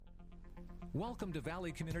Welcome to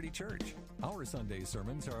Valley Community Church. Our Sunday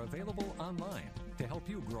sermons are available online to help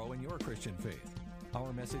you grow in your Christian faith.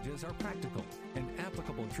 Our messages are practical and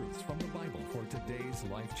applicable truths from the Bible for today's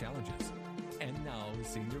life challenges. And now,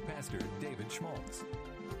 Senior Pastor David Schmaltz.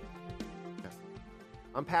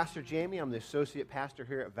 I'm Pastor Jamie. I'm the Associate Pastor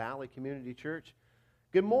here at Valley Community Church.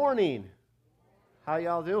 Good morning. How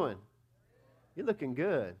y'all doing? You're looking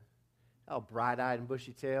good. All bright-eyed and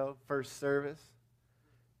bushy-tailed. First service.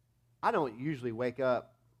 I don't usually wake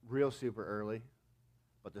up real super early,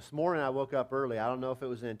 but this morning I woke up early. I don't know if it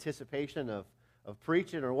was in anticipation of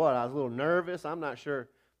preaching or what. I was a little nervous. I'm not sure,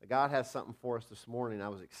 but God has something for us this morning. I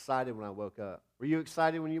was excited when I woke up. Were you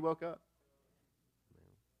excited when you woke up?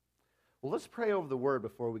 Well, let's pray over the Word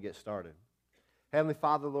before we get started. Heavenly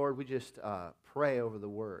Father, Lord, we just pray over the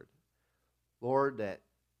Word. Lord,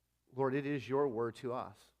 it is your Word to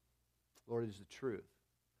us. Lord, it is the truth.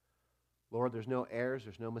 Lord, there's no errors,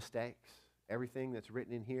 there's no mistakes. Everything that's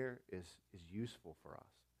written in here is useful for us.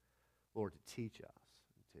 Lord, to teach us,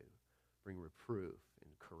 and to bring reproof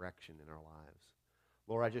and correction in our lives.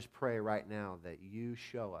 Lord, I just pray right now that you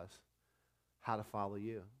show us how to follow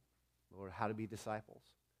you. Lord, how to be disciples.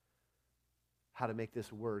 How to make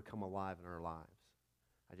this word come alive in our lives.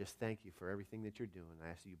 I just thank you for everything that you're doing.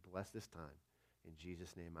 I ask you bless this time. In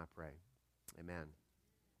Jesus' name I pray. Amen.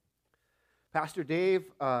 Pastor Dave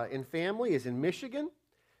and family is in Michigan,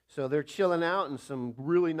 so they're chilling out in some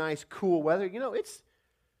really nice, cool weather. You know, it's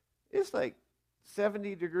like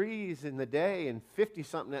 70 degrees in the day and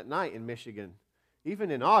 50-something at night in Michigan,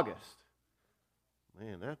 even in August.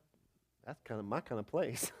 Man, that's kind of my kind of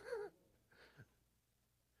place.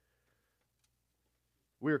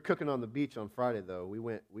 We were cooking on the beach on Friday, though. We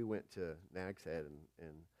went to Nag's Head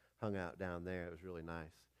and hung out down there. It was really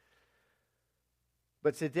nice.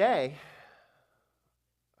 But today,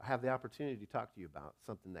 I have the opportunity to talk to you about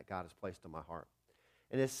something that God has placed on my heart.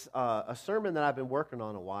 And it's a sermon that I've been working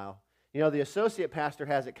on a while. You know, the associate pastor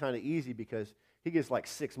has it kind of easy because he gets like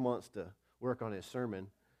 6 months to work on his sermon.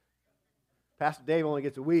 Pastor Dave only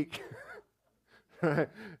gets a week. Right?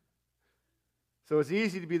 So it's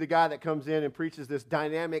easy to be the guy that comes in and preaches this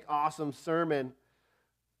dynamic, awesome sermon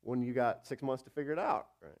when you got 6 months to figure it out.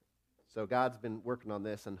 Right? So God's been working on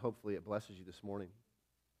this, and hopefully it blesses you this morning.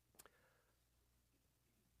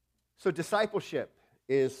 So discipleship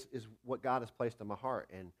is what God has placed on my heart,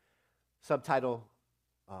 and subtitle,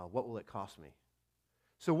 what will it cost me?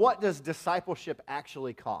 So what does discipleship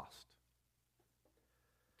actually cost?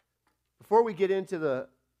 Before we get into the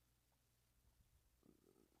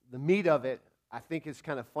meat of it, I think it's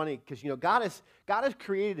kind of funny because, you know, God has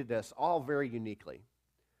created us all very uniquely.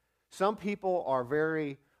 Some people are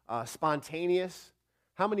very spontaneous.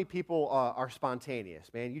 How many people are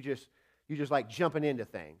spontaneous, man? You just like jumping into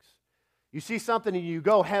things. You see something and you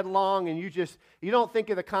go headlong and you don't think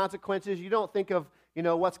of the consequences. You don't think of, you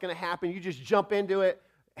know, what's going to happen. You just jump into it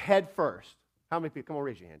head first. How many people? Come on,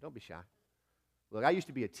 raise your hand. Don't be shy. Look, I used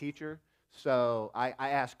to be a teacher, so I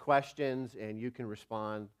ask questions and you can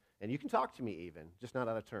respond. And you can talk to me even, just not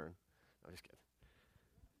out of turn. No, just kidding.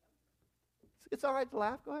 It's all right to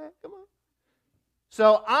laugh. Go ahead. Come on.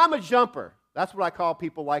 So I'm a jumper. That's what I call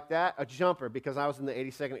people like that, a jumper, because I was in the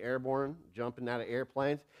 82nd Airborne, jumping out of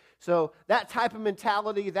airplanes. So that type of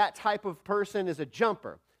mentality, that type of person is a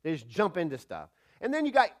jumper. They just jump into stuff. And then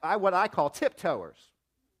you got what I call tiptoers.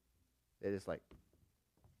 They just like,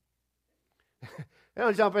 they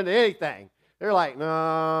don't jump into anything. They're like,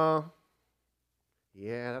 no.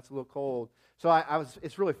 Yeah, that's a little cold. So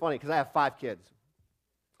it's really funny because I have 5 kids,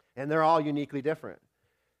 and they're all uniquely different.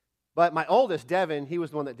 But my oldest, Devin, he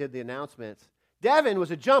was the one that did the announcements. Devin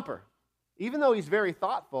was a jumper. Even though he's very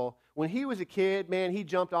thoughtful, when he was a kid, man, he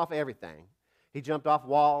jumped off everything. He jumped off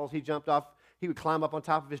walls. He would climb up on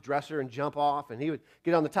top of his dresser and jump off, and he would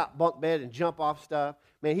get on the top bunk bed and jump off stuff.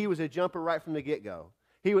 Man, he was a jumper right from the get-go.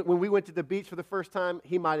 When we went to the beach for the first time,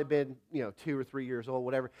 he might have been, 2 or 3 years old,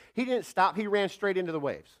 whatever. He didn't stop. He ran straight into the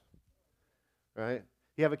waves. Right?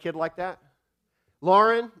 You have a kid like that?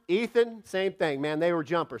 Lauren, Ethan, same thing. Man, they were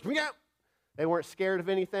jumpers. They weren't scared of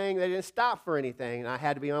anything. They didn't stop for anything, and I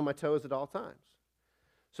had to be on my toes at all times.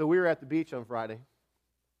 So we were at the beach on Friday,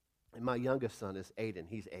 and my youngest son is Aiden.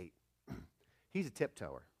 He's 8. He's a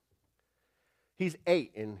tiptoer. He's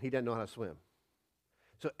 8, and he doesn't know how to swim.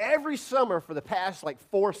 So every summer for the past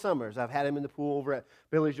 4 summers, I've had him in the pool over at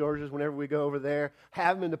Billy George's whenever we go over there,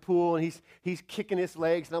 have him in the pool, and he's kicking his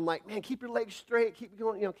legs, and I'm like, man, keep your legs straight, keep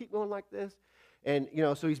going like this. And,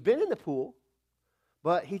 so he's been in the pool,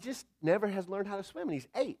 but he just never has learned how to swim, and he's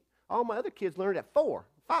 8. All my other kids learned at 4,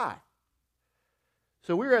 5.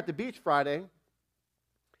 So we were at the beach Friday,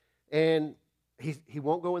 and he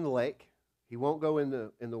won't go in the lake. He won't go in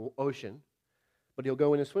the ocean, but he'll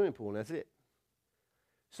go in a swimming pool, and that's it.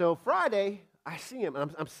 So Friday, I see him,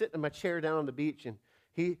 and I'm sitting in my chair down on the beach, and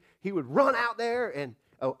he would run out there, and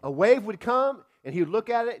a wave would come, and he would look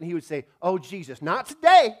at it, and he would say, "Oh, Jesus, not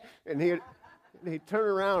today." And he'd turn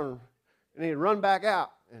around, and he'd run back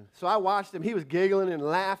out. And so I watched him. He was giggling and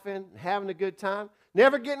laughing and having a good time,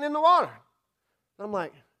 never getting in the water. I'm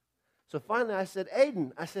like, so finally I said,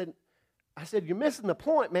 "Aiden," I said, "you're missing the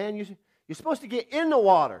point, man. You're supposed to get in the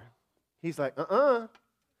water." He's like, I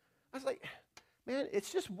was like, "Man,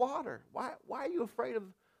 it's just water. Why are you afraid of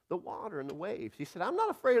the water and the waves?" He said, "I'm not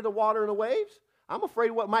afraid of the water and the waves. I'm afraid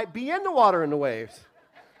of what might be in the water and the waves."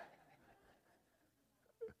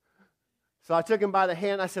 So I took him by the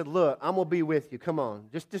hand. I said, "Look, I'm going to be with you. Come on.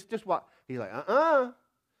 Just walk." He's like,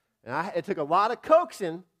 And it took a lot of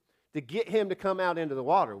coaxing to get him to come out into the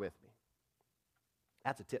water with me.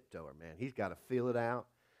 That's a tiptoeer, man. He's got to feel it out.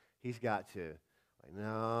 He's got to, like,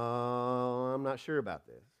 "No, I'm not sure about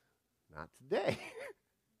this. Not today."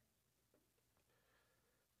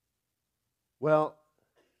 Well,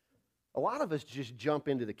 a lot of us just jump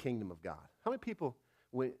into the kingdom of God. How many people,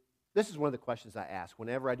 this is one of the questions I ask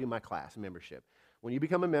whenever I do my class membership. When you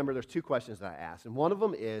become a member, there's two questions that I ask, and one of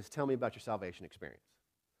them is, tell me about your salvation experience.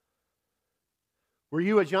 Were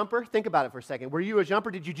you a jumper? Think about it for a second. Were you a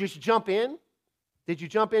jumper? Did you just jump in? Did you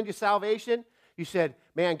jump into salvation? You said,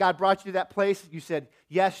 "Man, God brought you to that place." You said,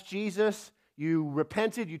 "Yes, Jesus." You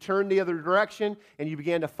repented, you turned the other direction, and you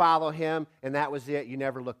began to follow him, and that was it. You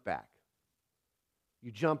never looked back.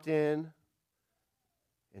 You jumped in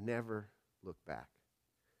and never looked back.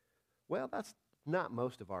 Well, that's not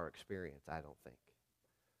most of our experience, I don't think.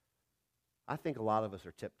 I think a lot of us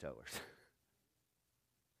are tiptoers.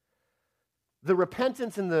 The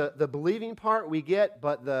repentance and the believing part we get,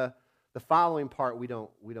 but the following part we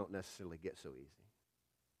don't necessarily get so easy.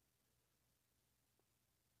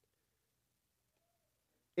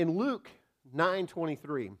 In Luke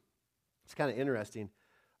 9:23, it's kind of interesting.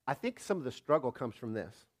 I think some of the struggle comes from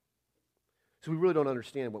this. So we really don't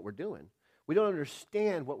understand what we're doing. We don't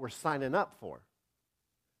understand what we're signing up for.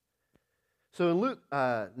 So in Luke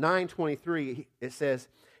 9:23, it says,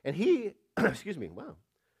 and he,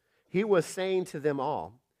 he was saying to them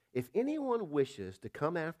all, "If anyone wishes to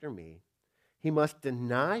come after me, he must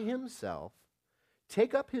deny himself,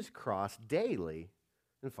 take up his cross daily,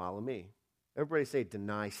 and follow me." Everybody say,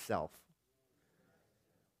 deny self.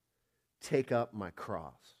 Take up my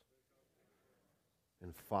cross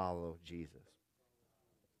and follow Jesus.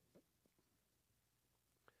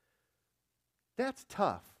 That's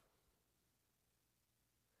tough.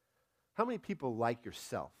 How many people like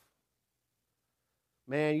yourself?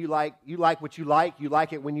 Man, you like what you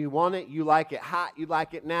like it when you want it, you like it hot, you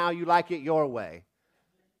like it now, you like it your way.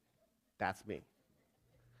 That's me.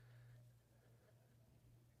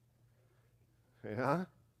 Yeah?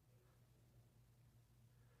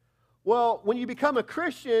 Well, when you become a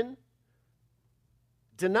Christian,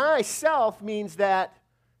 deny self means that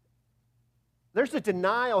there's a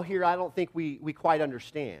denial here I don't think we quite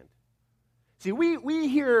understand. See, we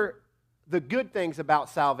hear the good things about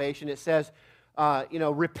salvation. It says,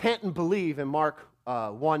 repent and believe in Mark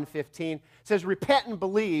 1:15. It says, repent and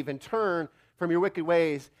believe and turn from your wicked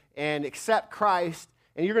ways and accept Christ,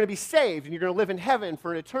 and you're going to be saved, and you're going to live in heaven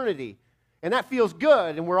for an eternity. And that feels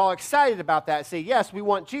good, and we're all excited about that. Say, yes, we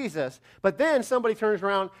want Jesus. But then somebody has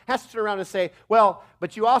to turn around and say, well,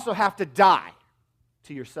 but you also have to die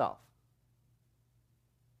to yourself.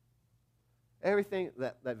 Everything,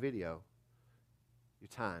 that video, your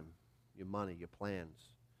time, your money, your plans,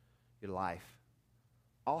 your life,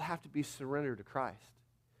 all have to be surrendered to Christ.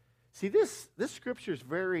 See, this scripture is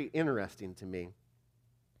very interesting to me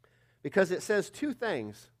because it says two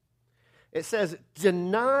things. It says,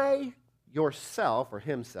 deny yourself or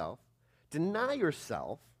himself, deny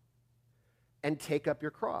yourself, and take up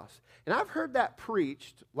your cross. And I've heard that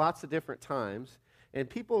preached lots of different times, and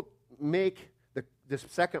people make this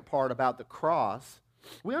second part about the cross.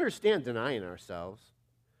 We understand denying ourselves,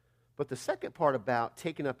 but the second part about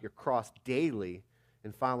taking up your cross daily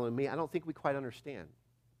and following me, I don't think we quite understand.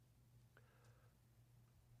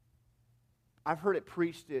 I've heard it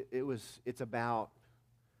preached, it's about,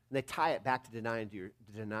 and they tie it back to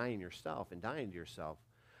denying yourself and dying to yourself.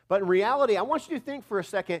 But in reality, I want you to think for a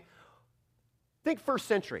second, think first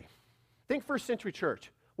century. Think first century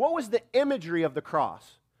church. What was the imagery of the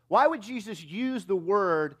cross? Why would Jesus use the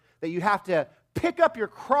word that you have to pick up your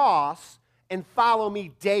cross and follow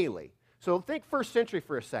me daily? So think first century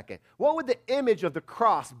for a second. What would the image of the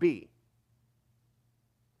cross be?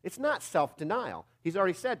 It's not self-denial. He's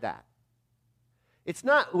already said that. It's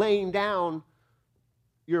not laying down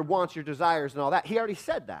your wants, your desires, and all that. He already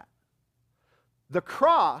said that. The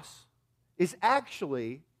cross is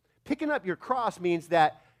actually, picking up your cross means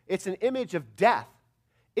that it's an image of death.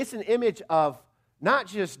 It's an image of not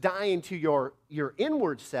just dying to your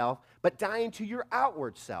inward self, but dying to your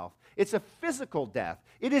outward self. It's a physical death.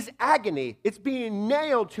 It is agony. It's being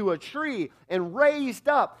nailed to a tree and raised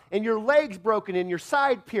up, and your legs broken and your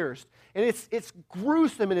side pierced. And it's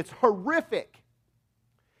gruesome and it's horrific.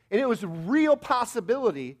 And it was a real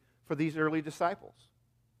possibility for these early disciples.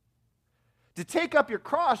 To take up your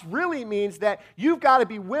cross really means that you've got to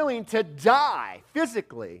be willing to die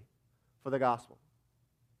physically for the gospel.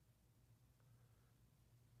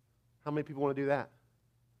 How many people want to do that?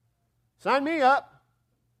 Sign me up.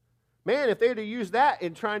 Man, if they'd have used that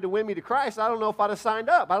in trying to win me to Christ, I don't know if I'd have signed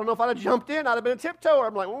up. I don't know if I'd have jumped in. I'd have been a tiptoer.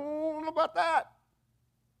 I'm like, I don't know about that.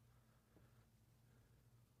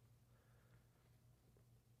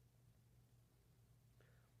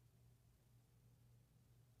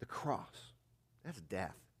 The cross, that's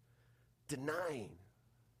death. Denying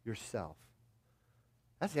yourself.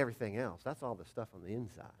 That's everything else. That's all the stuff on the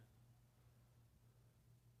inside.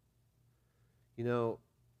 You know,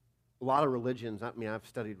 a lot of religions, I've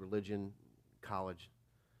studied religion in college.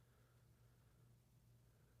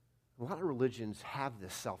 A lot of religions have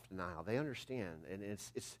this self-denial. They understand, and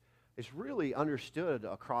it's really understood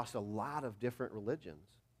across a lot of different religions.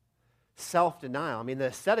 Self-denial. I mean, the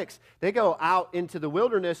ascetics, they go out into the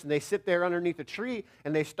wilderness and they sit there underneath a tree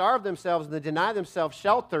and they starve themselves and they deny themselves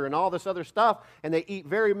shelter and all this other stuff, and they eat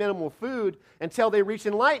very minimal food until they reach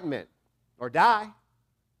enlightenment or die.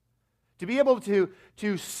 To be able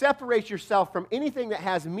to separate yourself from anything that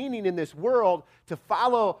has meaning in this world, to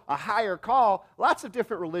follow a higher call, lots of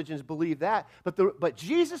different religions believe that. But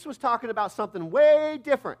Jesus was talking about something way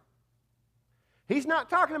different. He's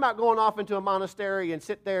not talking about going off into a monastery and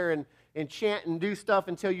sit there and chant and do stuff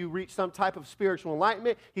until you reach some type of spiritual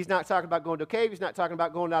enlightenment. He's not talking about going to a cave. He's not talking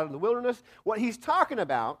about going out in the wilderness. What he's talking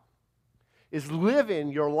about is living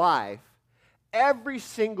your life every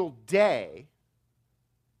single day,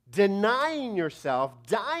 denying yourself,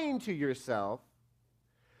 dying to yourself,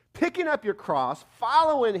 picking up your cross,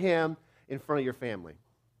 following him in front of your family,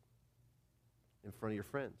 in front of your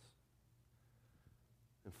friends,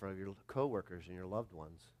 in front of your coworkers and your loved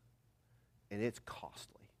ones. And it's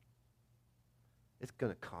costly. It's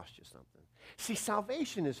going to cost you something. See,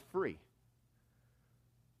 salvation is free.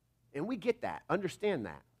 And we get that. Understand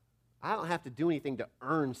that. I don't have to do anything to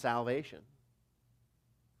earn salvation.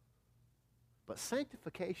 But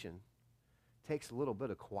sanctification takes a little bit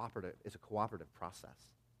of it's a cooperative process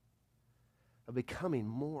of becoming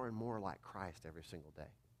more and more like Christ every single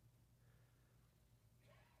day.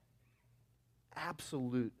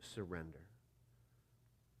 Absolute surrender.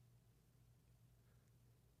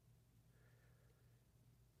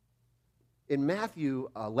 In Matthew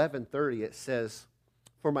 11:30, it says,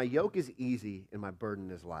 "For my yoke is easy and my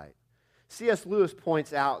burden is light." C.S. Lewis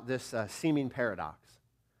points out this seeming paradox.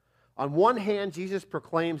 On one hand, Jesus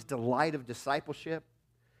proclaims delight of discipleship,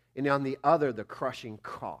 and on the other, the crushing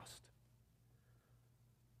cost.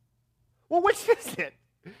 Well, which is it?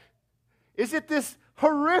 Is it this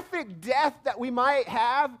horrific death that we might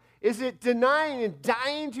have? Is it denying and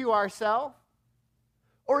dying to ourselves?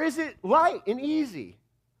 Or is it light and easy?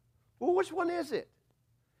 Well, which one is it?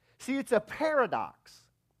 See, it's a paradox.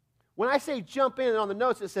 When I say jump in, on the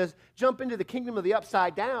notes it says jump into the kingdom of the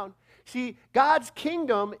upside down. See, God's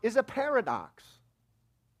kingdom is a paradox.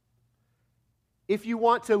 If you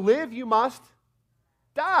want to live, you must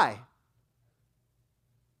die.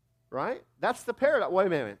 Right? That's the paradox. Wait a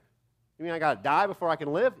minute. You mean I got to die before I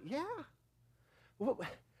can live? Yeah. Well,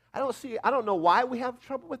 I don't know why we have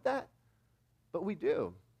trouble with that, but we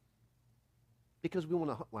do. Because we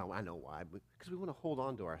want to, well, I know why, because we want to hold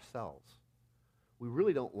on to ourselves. We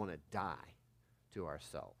really don't want to die to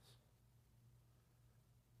ourselves.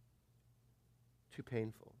 Too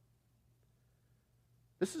painful.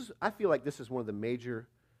 I feel like this is one of the major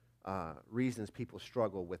reasons people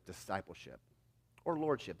struggle with discipleship or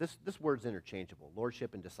lordship. This word's interchangeable,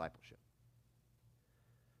 lordship and discipleship.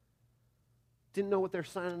 Didn't know what they're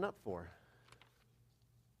signing up for.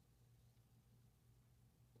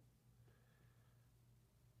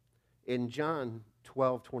 In John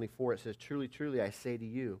 12:24, it says, "Truly, truly, I say to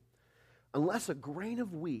you, unless a grain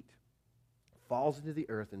of wheat falls into the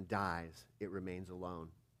earth and dies, it remains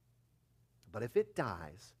alone. But if it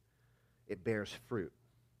dies, it bears fruit,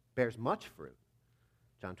 bears much fruit."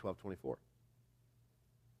 John 12:24.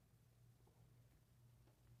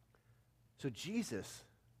 So Jesus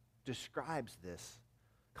describes this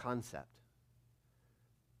concept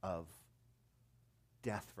of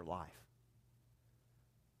death for life.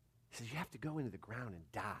 says you have to go into the ground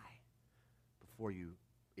and die before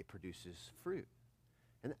it produces fruit.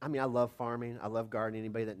 And I mean, I love farming. I love gardening.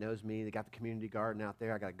 Anybody that knows me, they got the community garden out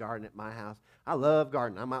there. I got a garden at my house. I love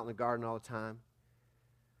gardening. I'm out in the garden all the time.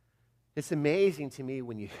 It's amazing to me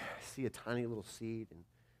when you see a tiny little seed. And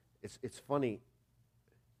it's funny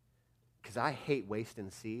because I hate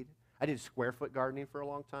wasting seed. I did square foot gardening for a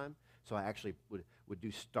long time. So I actually would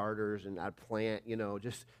do starters, and I'd plant,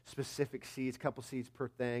 just specific seeds, a couple seeds per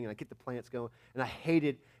thing, and I'd get the plants going. And I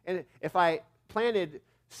hated, and if I planted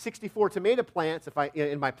 64 tomato plants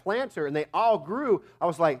in my planter and they all grew, I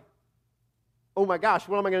was like, oh my gosh,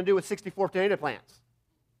 what am I going to do with 64 tomato plants?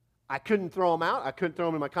 I couldn't throw them out. I couldn't throw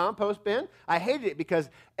them in my compost bin. I hated it because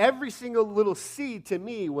every single little seed to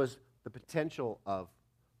me was the potential of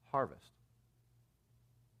harvest.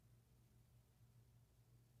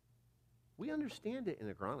 We understand it in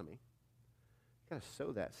agronomy. You got to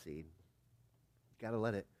sow that seed. You got to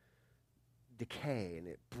let it decay, and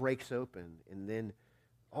it breaks open, and then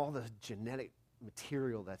all the genetic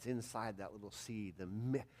material that's inside that little seed,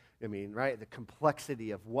 the complexity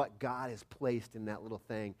of what God has placed in that little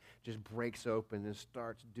thing just breaks open and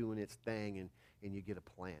starts doing its thing, and you get a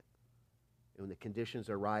plant. And when the conditions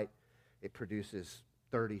are right, it produces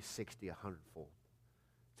 30, 60, 100-fold.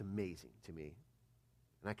 It's amazing to me.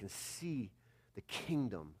 And I can see the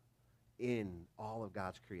kingdom in all of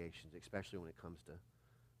God's creations, especially when it comes to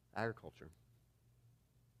agriculture.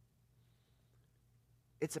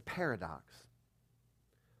 It's a paradox.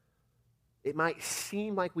 It might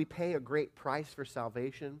seem like we pay a great price for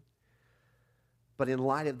salvation, but in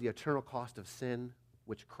light of the eternal cost of sin,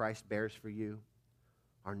 which Christ bears for you,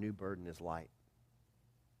 our new burden is light.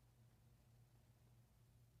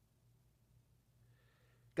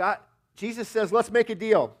 Jesus says, let's make a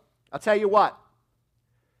deal. I'll tell you what.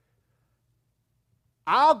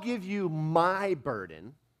 I'll give you my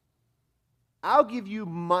burden. I'll give you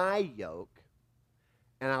my yoke,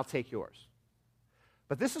 and I'll take yours.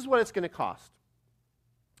 But this is what it's going to cost.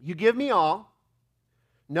 You give me all,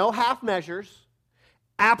 no half measures,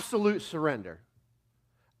 absolute surrender,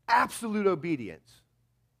 absolute obedience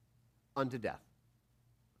unto death.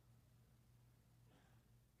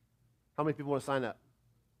 How many people want to sign up?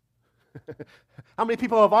 How many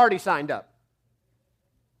people have already signed up?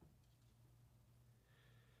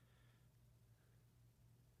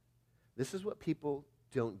 This is what people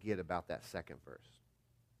don't get about that second verse.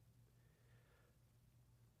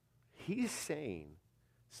 He's saying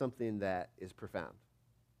something that is profound.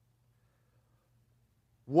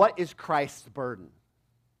 What is Christ's burden?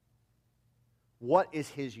 What is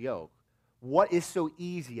his yoke? What is so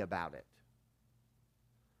easy about it?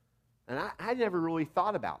 And I never really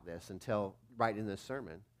thought about this until right in this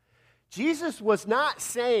sermon. Jesus was not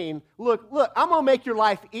saying, look, I'm going to make your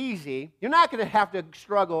life easy. You're not going to have to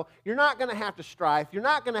struggle. You're not going to have to strive. You're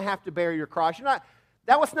not going to have to bear your cross.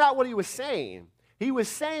 That was not what he was saying. He was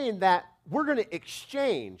saying that we're going to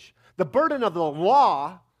exchange the burden of the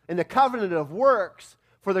law and the covenant of works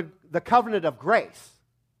for the covenant of grace.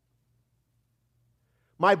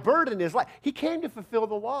 My burden is light. He came to fulfill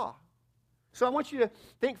the law. So I want you to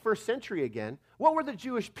think first century again. What were the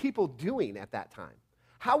Jewish people doing at that time?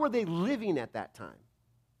 How were they living at that time?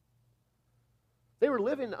 They were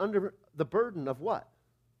living under the burden of what?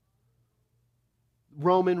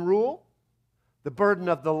 Roman rule, the burden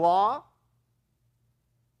of the law,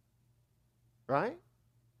 right?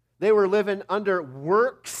 They were living under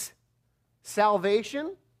works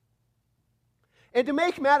salvation. And to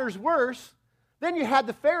make matters worse, then you had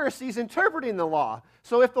the Pharisees interpreting the law.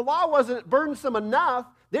 So if the law wasn't burdensome enough,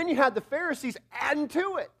 then you had the Pharisees adding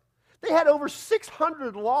to it. They had over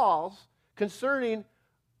 600 laws concerning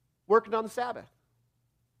working on the Sabbath.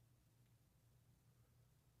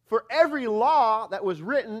 For every law that was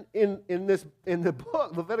written in the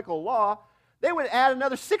book, Levitical law, they would add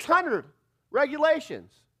another 600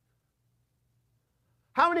 regulations.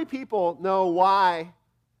 How many people know why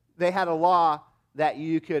they had a law that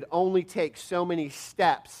you could only take so many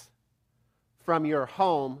steps from your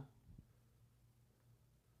home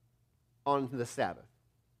on the Sabbath?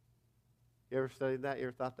 You ever studied that? You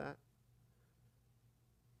ever thought that?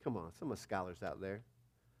 Come on, some of the scholars out there.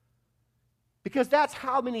 Because that's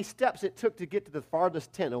how many steps it took to get to the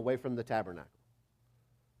farthest tent away from the tabernacle.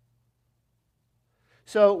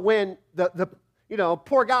 So when the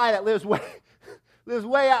poor guy that lives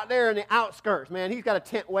way out there in the outskirts, man, he's got a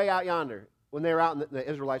tent way out yonder when they were out the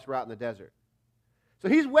Israelites were out in the desert. So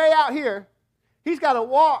he's way out here. He's got to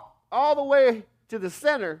walk all the way to the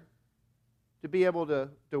center to be able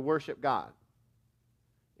to worship God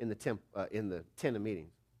in the tent of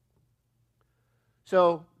meetings.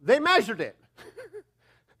 So they measured it.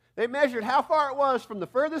 They measured how far it was from the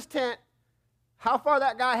furthest tent, how far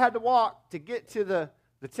that guy had to walk to get to the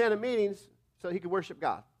tent of meetings so he could worship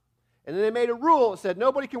God. And then they made a rule that said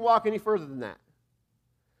nobody can walk any further than that.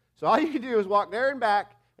 So all you can do is walk there and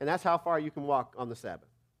back, and that's how far you can walk on the Sabbath.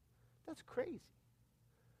 That's crazy.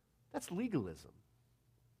 That's legalism.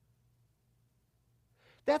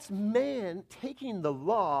 That's man taking the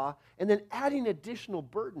law and then adding additional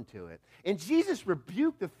burden to it. And Jesus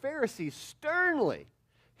rebuked the Pharisees sternly.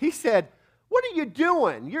 He said, what are you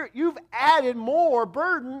doing? You've added more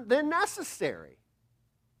burden than necessary.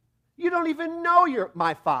 You don't even know you're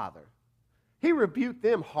my Father. He rebuked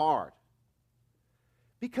them hard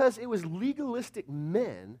because it was legalistic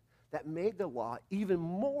men that made the law even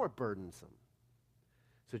more burdensome.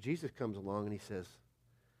 So Jesus comes along and he says,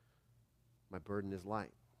 my burden is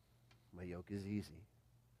light. My yoke is easy.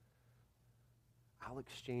 I'll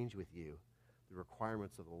exchange with you the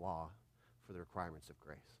requirements of the law for the requirements of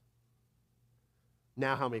grace.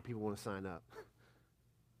 Now how many people want to sign up?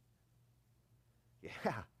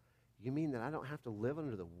 Yeah. You mean that I don't have to live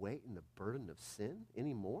under the weight and the burden of sin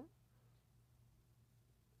anymore?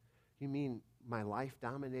 You mean my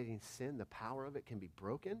life-dominating sin, the power of it can be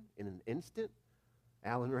broken in an instant?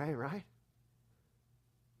 Alan Ray, right?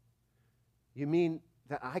 You mean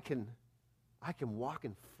that I can walk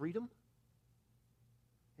in freedom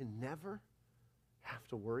and never have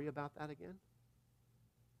to worry about that again?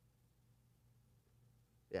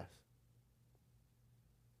 Yes.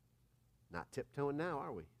 Not tiptoeing now,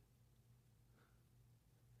 are we?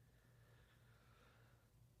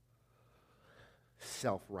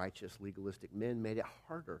 Self-righteous, legalistic men made it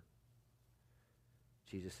harder.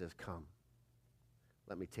 Jesus says, come,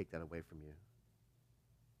 let me take that away from you.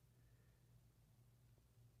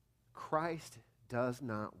 Christ does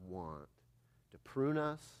not want to prune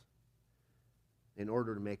us in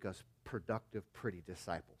order to make us productive, pretty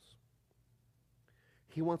disciples.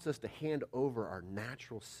 He wants us to hand over our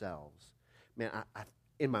natural selves. Man, I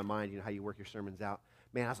in my mind, you know how you work your sermons out?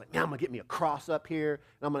 Man, I was like, man, I'm going to get me a cross up here,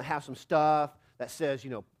 and I'm going to have some stuff that says, you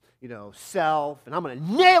know, self, and I'm going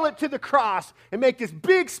to nail it to the cross and make this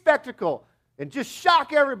big spectacle and just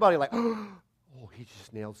shock everybody like, oh, he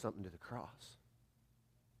just nailed something to the cross.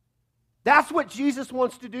 That's what Jesus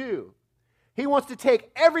wants to do. He wants to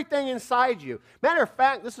take everything inside you. Matter of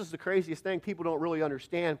fact, this is the craziest thing people don't really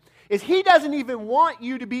understand, is he doesn't even want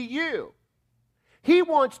you to be you. He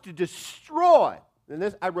wants to destroy, and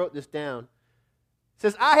this I wrote this down. It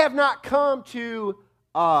says, I have not come to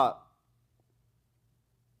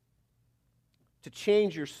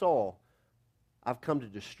change your soul. I've come to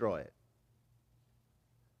destroy it,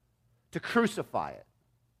 to crucify it.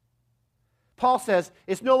 Paul says,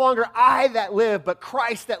 it's no longer I that live, but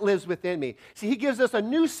Christ that lives within me. See, he gives us a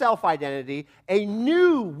new self-identity, a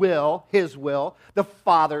new will, his will, the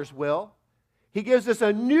Father's will. He gives us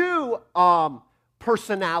a new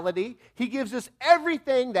personality. He gives us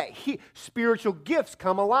everything that spiritual gifts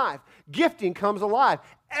come alive. Gifting comes alive.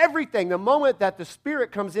 Everything, the moment that the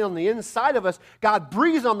Spirit comes in on the inside of us, God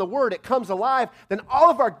breathes on the Word, it comes alive, then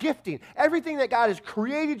all of our gifting, everything that God has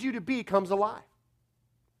created you to be comes alive.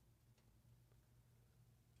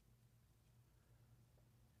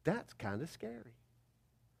 That's kind of scary.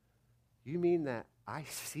 You mean that I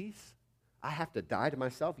cease? I have to die to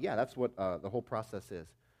myself? Yeah, that's what the whole process is.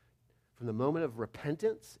 From the moment of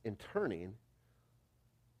repentance and turning,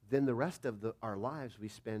 then the rest of our lives we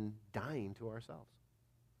spend dying to ourselves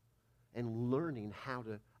and learning how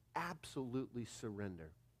to absolutely surrender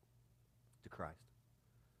to Christ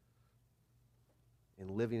and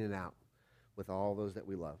living it out with all those that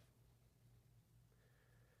we love.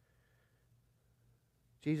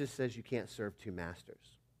 Jesus says you can't serve two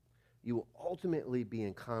masters. You will ultimately be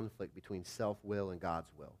in conflict between self-will and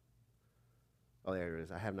God's will. Oh, there it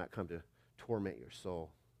is. I have not come to torment your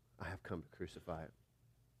soul. I have come to crucify it.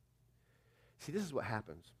 See, this is what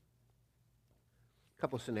happens. A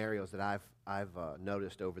couple of scenarios that I've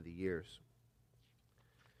noticed over the years.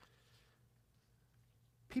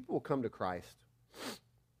 People will come to Christ.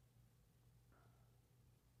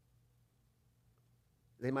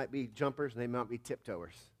 They might be jumpers and they might be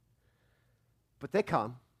tiptoers. But they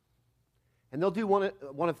come, and they'll do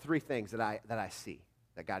one of three things that I see,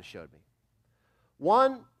 that God showed me.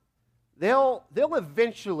 One, they'll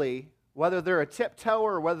eventually, whether they're a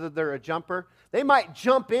tiptoer or whether they're a jumper, they might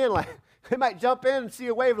jump in and see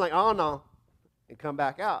a wave like, oh no, and come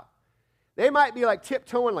back out. They might be like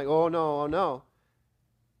tiptoeing like, oh no.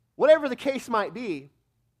 Whatever the case might be,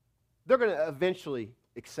 they're going to eventually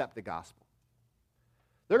accept the gospel.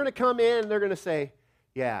 They're going to come in and they're going to say,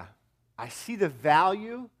 yeah, I see the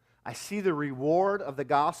value, I see the reward of the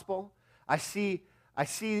gospel, I see I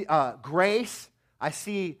see grace. I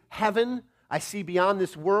see heaven. I see beyond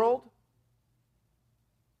this world.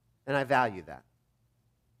 And I value that.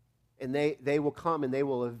 And they will come and they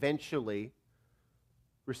will eventually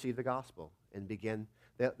receive the gospel and begin.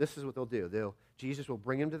 This is what they'll do. Jesus will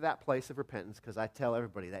bring them to that place of repentance, because I tell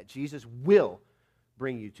everybody that Jesus will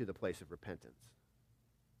bring you to the place of repentance.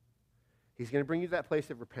 He's going to bring you to that place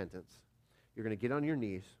of repentance. You're going to get on your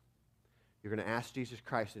knees. You're going to ask Jesus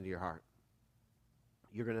Christ into your heart.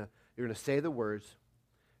 You're going to say the words,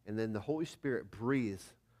 and then the Holy Spirit breathes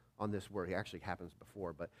on this word. It actually happens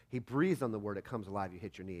before, but he breathes on the word. It comes alive. You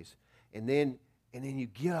hit your knees. And then you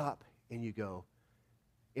get up and you go,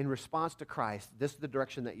 in response to Christ, this is the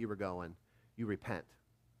direction that you were going. You repent,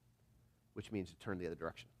 which means to turn the other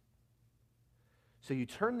direction. So you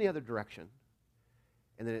turn the other direction,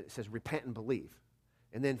 and then it says repent and believe.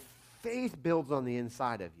 And then faith builds on the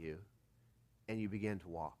inside of you, and you begin to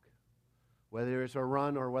walk. Whether it's a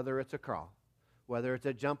run or whether it's a crawl, whether it's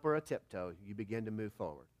a jump or a tiptoe, you begin to move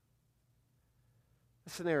forward.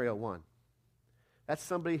 That's scenario one. That's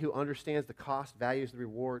somebody who understands the cost, values the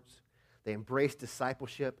rewards. They embrace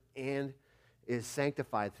discipleship and is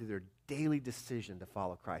sanctified through their daily decision to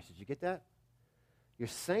follow Christ. Did you get that? You're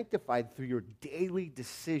sanctified through your daily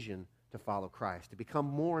decision to follow Christ, to become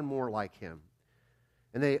more and more like him.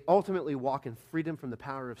 And they ultimately walk in freedom from the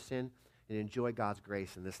power of sin and enjoy God's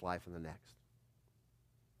grace in this life and the next.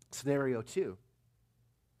 Scenario two,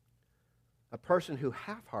 a person who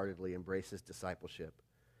half-heartedly embraces discipleship,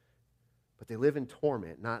 but they live in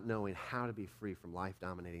torment, not knowing how to be free from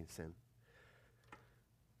life-dominating sin.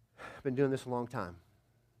 I've been doing this a long time.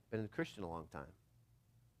 Been a Christian a long time.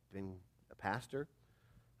 Been a pastor,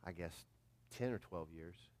 I guess, 10 or 12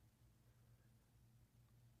 years.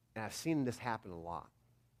 And I've seen this happen a lot.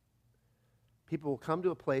 People will come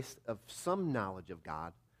to a place of some knowledge of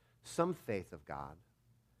God, some faith of God.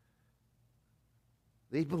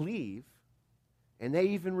 They believe, and they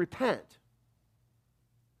even repent,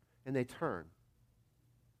 and they turn.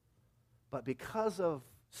 But because of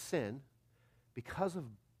sin, because of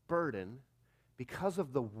burden, because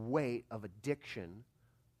of the weight of addiction,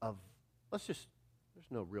 there's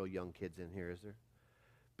no real young kids in here, is there?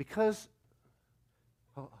 Because,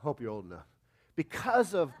 I hope you're old enough.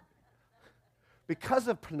 Because of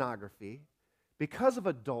pornography, because of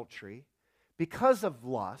adultery, because of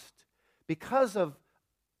lust, because of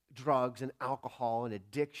drugs and alcohol and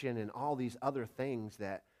addiction and all these other things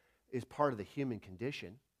that is part of the human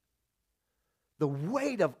condition, the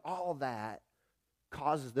weight of all that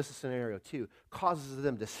causes, this is scenario two, causes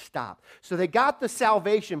them to stop. So they got the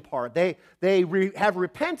salvation part. They have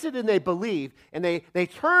repented and they believe, and they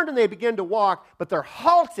turn and they begin to walk, but they're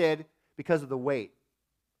halted because of the weight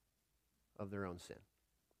of their own sin.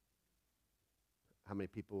 How many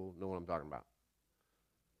people know what I'm talking about?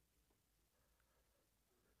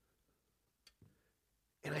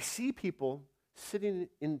 And I see people sitting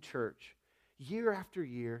in church year after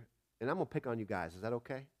year, and I'm going to pick on you guys. Is that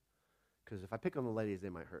okay? Because if I pick on the ladies, they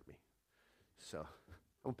might hurt me. So I'm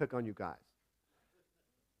going to pick on you guys.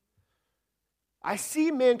 I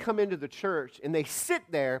see men come into the church, and they sit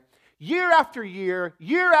there year after year,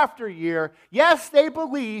 year after year. Yes, they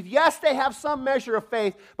believe. Yes, they have some measure of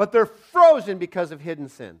faith, but they're frozen because of hidden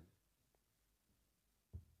sin.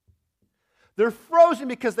 They're frozen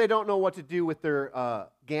because they don't know what to do with their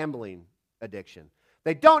gambling addiction.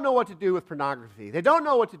 They don't know what to do with pornography. They don't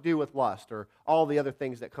know what to do with lust or all the other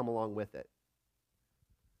things that come along with it.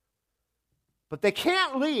 But they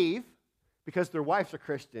can't leave because their wife's a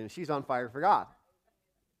Christian and she's on fire for God.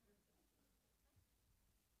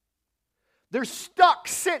 They're stuck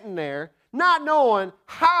sitting there not knowing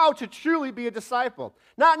how to truly be a disciple,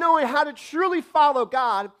 not knowing how to truly follow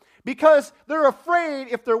God, because they're afraid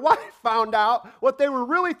if their wife found out what they were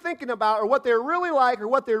really thinking about or what they're really like or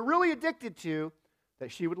what they're really addicted to,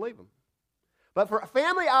 that she would leave them. But for a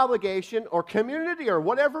family obligation or community or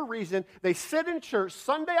whatever reason, they sit in church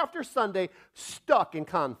Sunday after Sunday, stuck in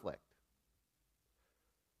conflict,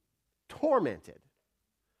 tormented,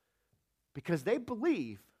 because they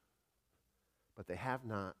believe, but they have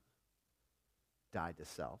not died to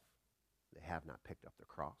self, they have not picked up their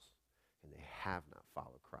cross, and they have not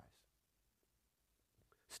followed Christ.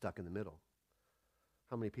 Stuck in the middle.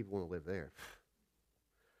 How many people want to live there?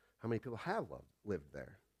 How many people have lived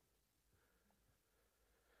there?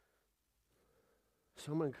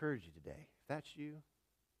 So I'm going to encourage you today. If that's you,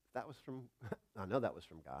 if that was from, I know that was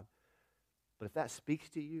from God, but if that speaks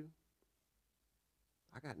to you,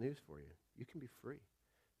 I got news for you. You can be free.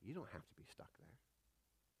 You don't have to be stuck there.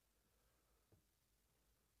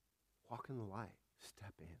 Walk in the light.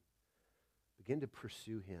 Step in. Begin to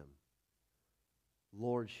pursue him.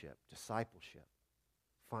 lordship, discipleship.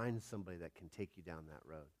 Find somebody that can take you down that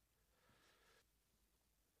road.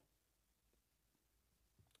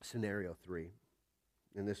 Scenario 3.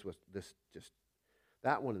 And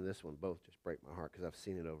that one and this one both just break my heart because I've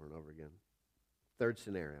seen it over and over again. Third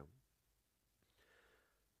scenario.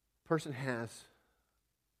 Person has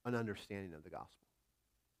an understanding of the gospel.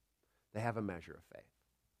 They have a measure of faith.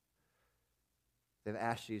 They've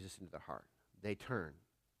asked Jesus into their heart. They turn.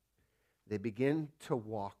 They begin to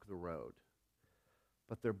walk the road.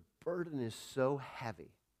 But their burden is so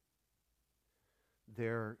heavy.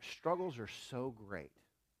 Their struggles are so great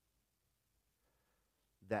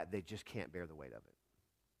that they just can't bear the weight of it.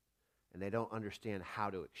 And they don't understand how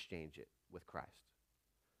to exchange it with Christ.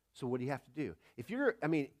 So what do you have to do? If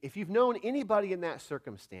you've known anybody in that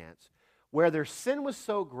circumstance where their sin was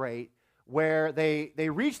so great, where they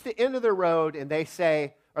reach the end of the road and they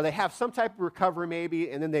say, or they have some type of recovery maybe,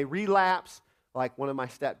 and then they relapse, like one of my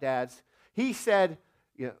stepdads. He said,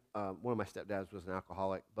 one of my stepdads was an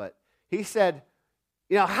alcoholic, but he said,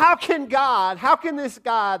 how can this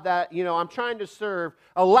God that, I'm trying to serve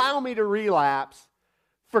allow me to relapse?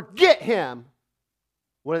 Forget him.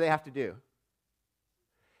 What do they have to do?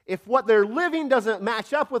 If what they're living doesn't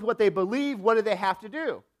match up with what they believe, what do they have to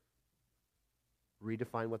do?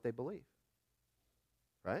 Redefine what they believe.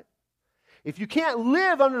 Right? If you can't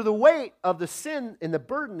live under the weight of the sin and the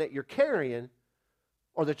burden that you're carrying,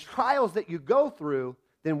 or the trials that you go through,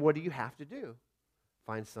 then what do you have to do?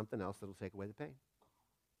 Find something else that will take away the pain.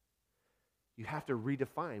 You have to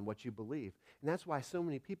redefine what you believe. And that's why so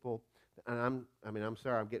many people, and I'm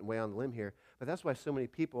sorry I'm getting way on the limb here, but that's why so many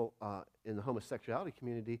people in the homosexuality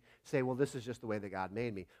community say, well, this is just the way that God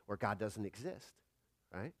made me, or God doesn't exist,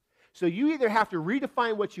 right? So you either have to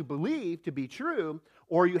redefine what you believe to be true,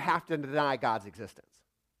 or you have to deny God's existence.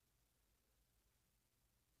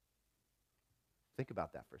 Think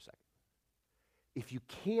about that for a second. If you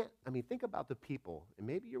can't, think about the people, and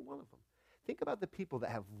maybe you're one of them. Think about the people that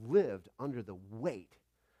have lived under the weight,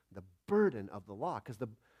 the burden of the law, because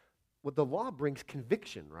what the law brings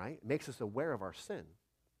conviction, right? It makes us aware of our sin.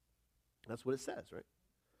 That's what it says, right?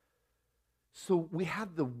 So we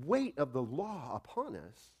have the weight of the law upon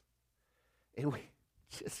us, and we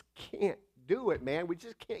just can't do it, man. We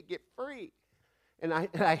just can't get free. And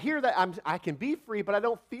I hear that I can be free, but I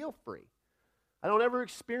don't feel free. I don't ever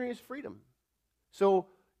experience freedom. So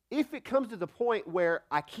if it comes to the point where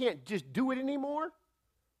I can't just do it anymore,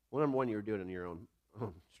 well, number one, you're doing it in your own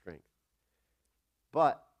strength.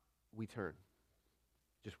 But we turn.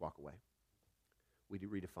 Just walk away. We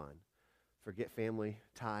redefine. Forget family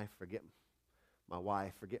tie, forget my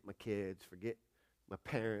wife, forget my kids, forget my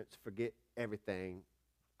parents, forget everything.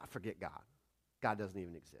 I forget God. God doesn't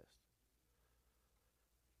even exist.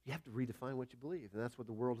 You have to redefine what you believe, and that's what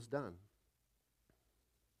the world has done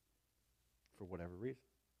for whatever reason.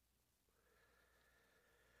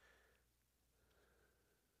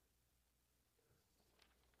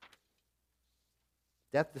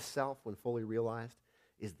 Death to self, when fully realized,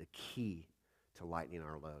 is the key to lightening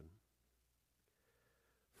our load.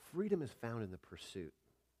 Freedom is found in the pursuit.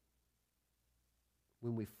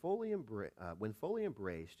 When fully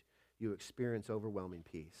embraced, you experience overwhelming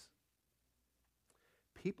peace.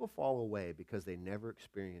 People fall away because they never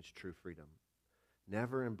experience true freedom,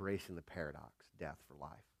 never embracing the paradox, death for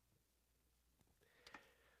life.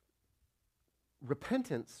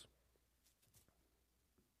 Repentance,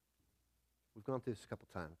 we've gone through this a couple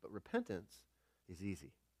times, but repentance is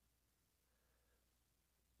easy.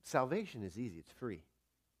 Salvation is easy, it's free.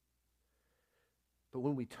 But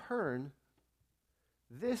when we turn,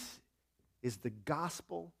 this is the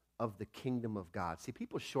gospel of the kingdom of God. See,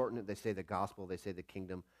 people shorten it, they say the gospel, they say the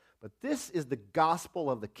kingdom, but this is the gospel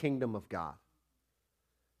of the kingdom of God.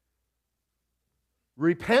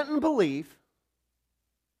 Repent and believe,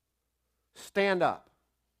 stand up,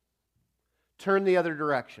 turn the other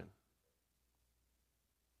direction.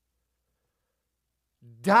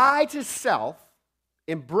 Die to self,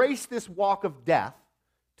 embrace this walk of death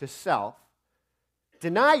to self,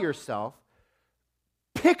 deny yourself,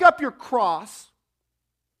 pick up your cross,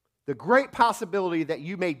 the great possibility that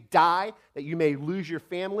you may die, that you may lose your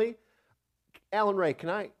family. Alan Ray, can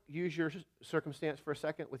I use your circumstance for a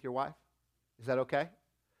second with your wife? Is that okay?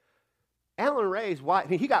 Alan Ray's wife,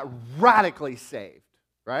 he got radically saved,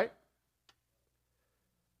 right?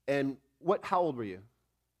 And how old were you?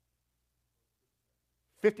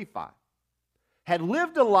 55. Had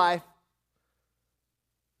lived a life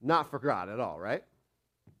not for God at all, right?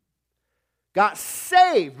 Got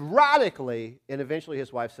saved radically, and eventually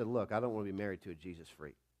his wife said, look, I don't want to be married to a Jesus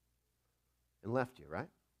freak. And left you, right?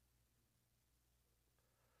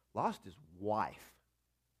 Lost his wife.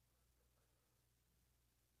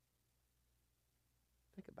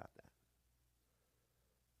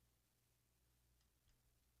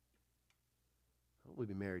 will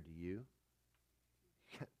be married to you.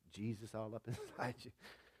 You got Jesus all up inside you,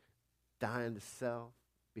 dying to self,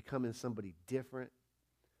 becoming somebody different,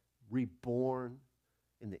 reborn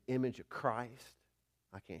in the image of Christ.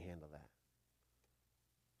 I can't handle that.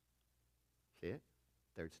 See it?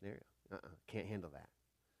 Third scenario. Can't handle that.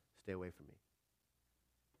 Stay away from me.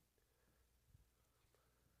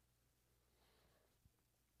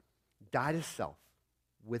 Die to self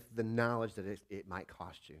with the knowledge that it might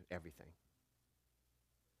cost you everything.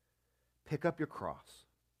 Pick up your cross.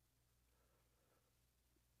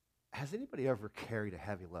 Has anybody ever carried a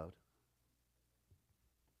heavy load?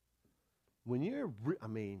 When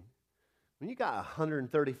when you got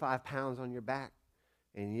 135 pounds on your back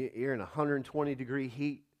and you're in 120 degree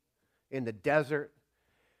heat in the desert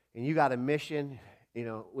and you got a mission,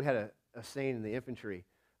 we had a saying in the infantry,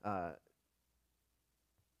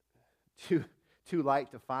 too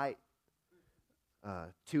light to fight,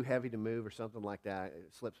 too heavy to move or something like that.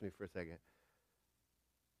 It slips me for a second.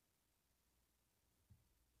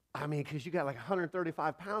 Because you got like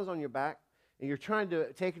 135 pounds on your back and you're trying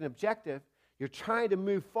to take an objective, you're trying to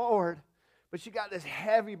move forward, but you got this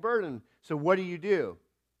heavy burden. So what do? You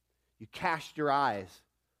cast your eyes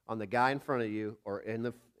on the guy in front of you or in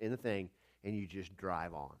the thing, and you just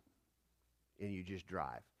drive on. And you just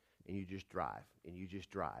drive. And you just drive. And you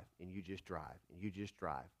just drive. And you just drive. And you just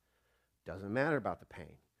drive. Doesn't matter about the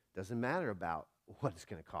pain. Doesn't matter about what it's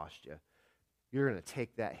going to cost you. You're going to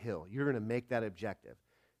take that hill. You're going to make that objective.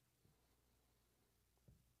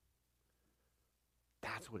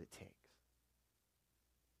 That's what it takes.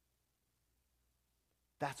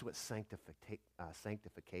 That's what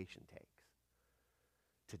sanctification takes.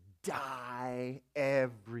 To die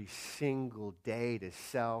every single day to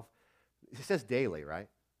self. It says daily, right?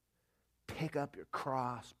 Pick up your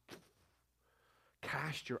cross.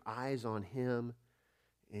 Cast your eyes on him.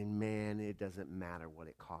 And man, it doesn't matter what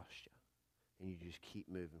it costs you. And you just keep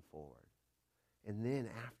moving forward. And then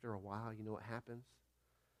after a while, you know what happens?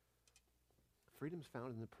 Freedom's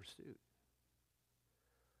found in the pursuit.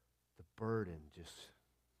 The burden just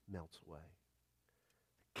melts away.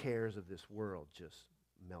 The cares of this world just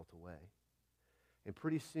melt away. And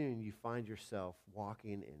pretty soon you find yourself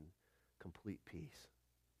walking in complete peace.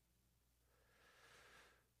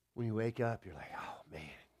 When you wake up, you're like, oh man,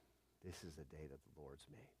 this is the day that the Lord's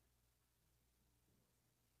made.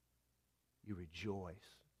 You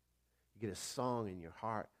rejoice. You get a song in your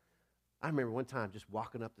heart. I remember one time just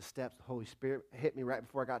walking up the steps, the Holy Spirit hit me right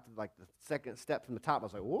before I got to like the second step from the top. I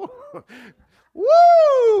was like, whoa,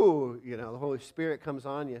 woo! The Holy Spirit comes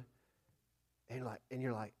on you. And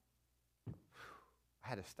you're like, I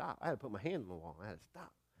had to stop. I had to put my hand on the wall. I had to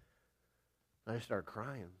stop. And I just started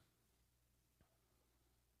crying.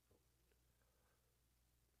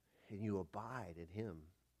 And you abide in him.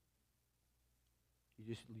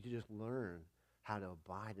 You just learn how to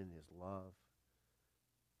abide in his love.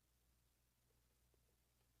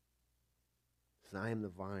 It says, I am the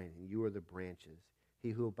vine, and you are the branches.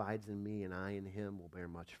 He who abides in me and I in him will bear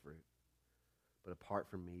much fruit. But apart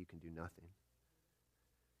from me, you can do nothing.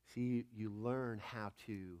 See, you learn how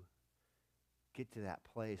to get to that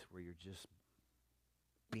place where you're just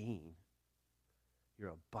being.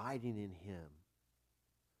 You're abiding in him.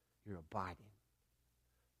 You're abiding.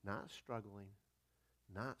 Not struggling,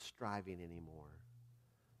 not striving anymore,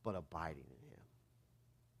 but abiding in him.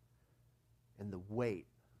 And the weight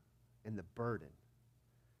and the burden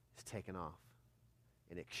is taken off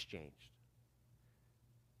and exchanged.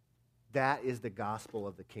 That is the gospel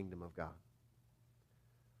of the kingdom of God.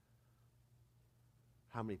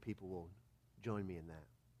 How many people will join me in that?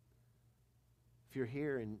 If you're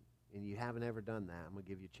here and you haven't ever done that, I'm going to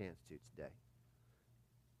give you a chance to today.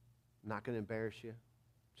 I'm not going to embarrass you.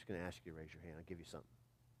 I'm just going to ask you to raise your hand. I'll give you something.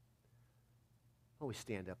 Why don't we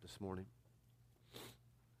stand up this morning?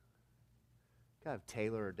 Can I have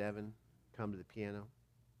Taylor or Devin come to the piano?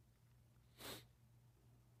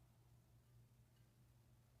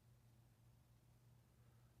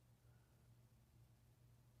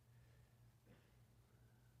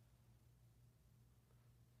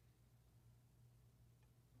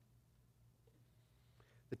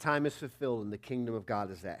 The time is fulfilled and the kingdom of God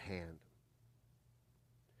is at hand.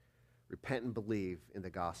 Repent and believe in the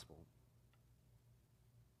gospel.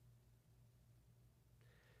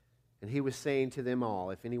 And he was saying to them all,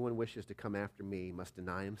 if anyone wishes to come after me, he must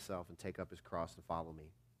deny himself and take up his cross and follow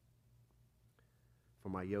me. For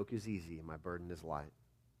my yoke is easy and my burden is light.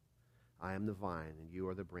 I am the vine and you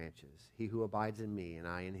are the branches. He who abides in me and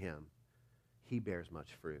I in him, he bears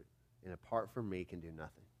much fruit. And apart from me can do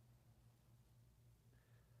nothing.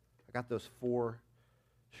 I got those 4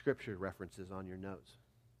 scripture references on your notes.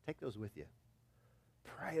 Take those with you.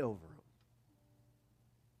 Pray over them.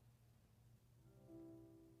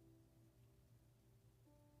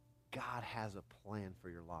 God has a plan for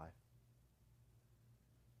your life.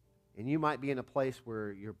 And you might be in a place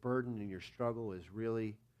where your burden and your struggle is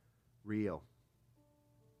really real.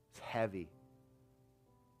 It's heavy.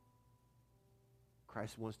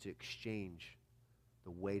 Christ wants to exchange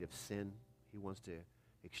the weight of sin. He wants to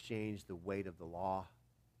exchange the weight of the law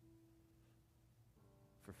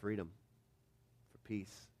for freedom, for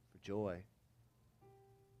peace, for joy,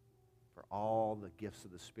 for all the gifts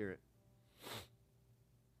of the Spirit.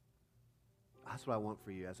 That's what I want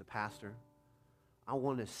for you as a pastor. I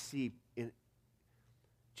want to see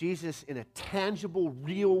Jesus in a tangible,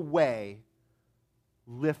 real way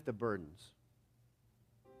lift the burdens.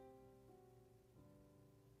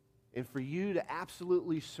 And for you to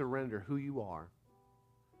absolutely surrender who you are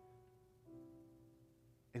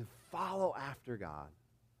and follow after God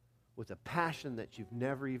with a passion that you've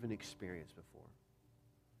never even experienced before.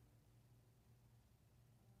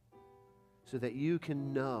 So that you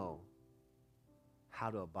can know how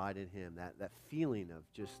to abide in Him. That feeling of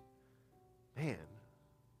just, man,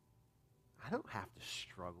 I don't have to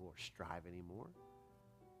struggle or strive anymore.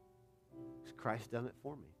 Because Christ done it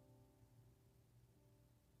for me.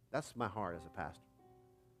 That's my heart as a pastor.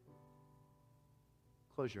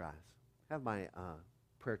 Close your eyes. Have my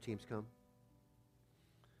prayer teams come.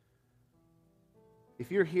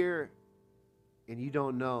 If you're here and you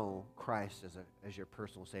don't know Christ as your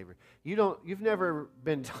personal Savior, you've never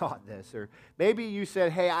been taught this, or maybe you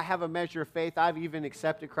said, hey, I have a measure of faith, I've even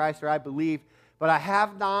accepted Christ, or I believe, but I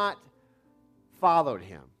have not followed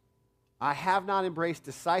Him. I have not embraced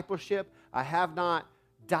discipleship. I have not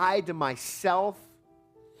died to myself.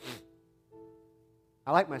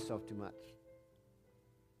 I like myself too much.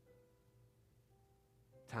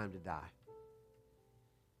 Time to die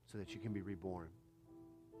so that you can be reborn.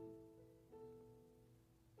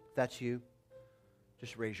 If that's you,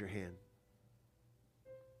 just raise your hand.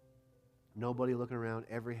 Nobody looking around,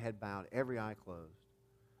 every head bowed, every eye closed.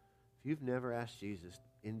 If you've never asked Jesus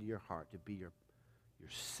into your heart to be your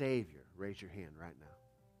Savior, raise your hand right now.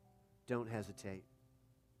 Don't hesitate.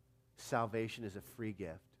 Salvation is a free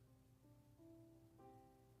gift.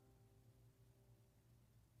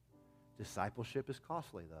 Discipleship is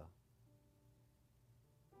costly, though.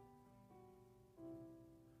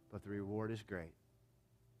 But the reward is great.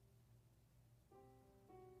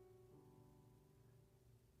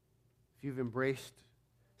 If you've embraced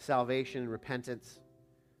salvation and repentance,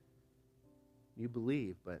 you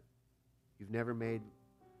believe, but you've never made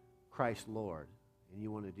Christ Lord, and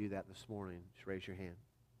you want to do that this morning, just raise your hand.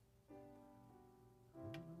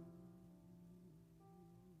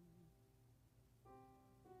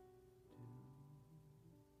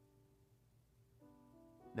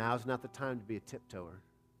 Now's not the time to be a tiptoer.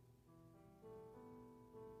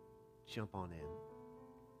 Jump on in.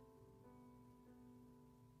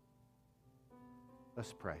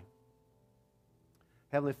 Let's pray.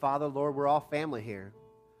 Heavenly Father, Lord, we're all family here.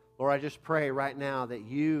 Lord, I just pray right now that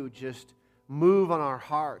you just move on our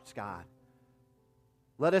hearts, God.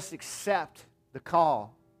 Let us accept the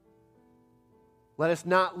call. Let us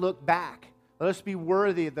not look back. Let us be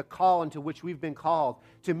worthy of the call into which we've been called,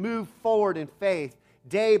 to move forward in faith,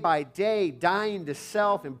 day by day, dying to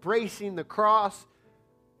self, embracing the cross,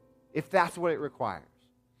 if that's what it requires.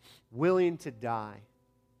 Willing to die,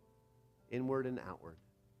 inward and outward.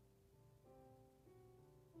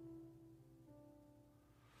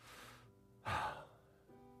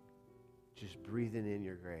 Just breathing in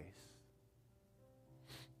your grace.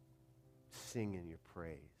 Singing your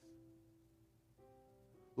praise.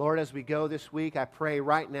 Lord, as we go this week, I pray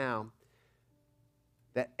right now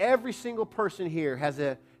that every single person here has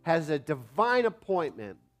a divine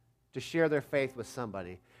appointment to share their faith with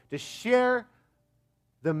somebody, to share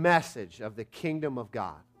the message of the kingdom of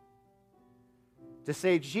God. To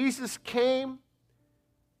say Jesus came,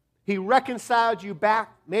 He reconciled you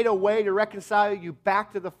back, made a way to reconcile you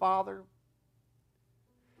back to the Father,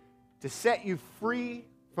 to set you free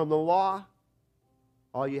from the law.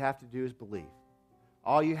 All you have to do is believe.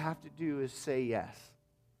 All you have to do is say yes.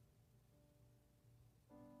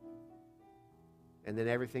 And then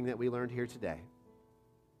everything that we learned here today.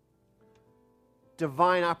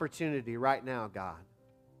 Divine opportunity right now, God.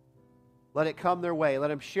 Let it come their way. Let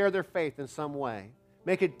them share their faith in some way.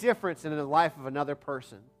 Make a difference in the life of another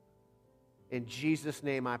person. In Jesus'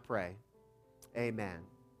 name I pray. Amen.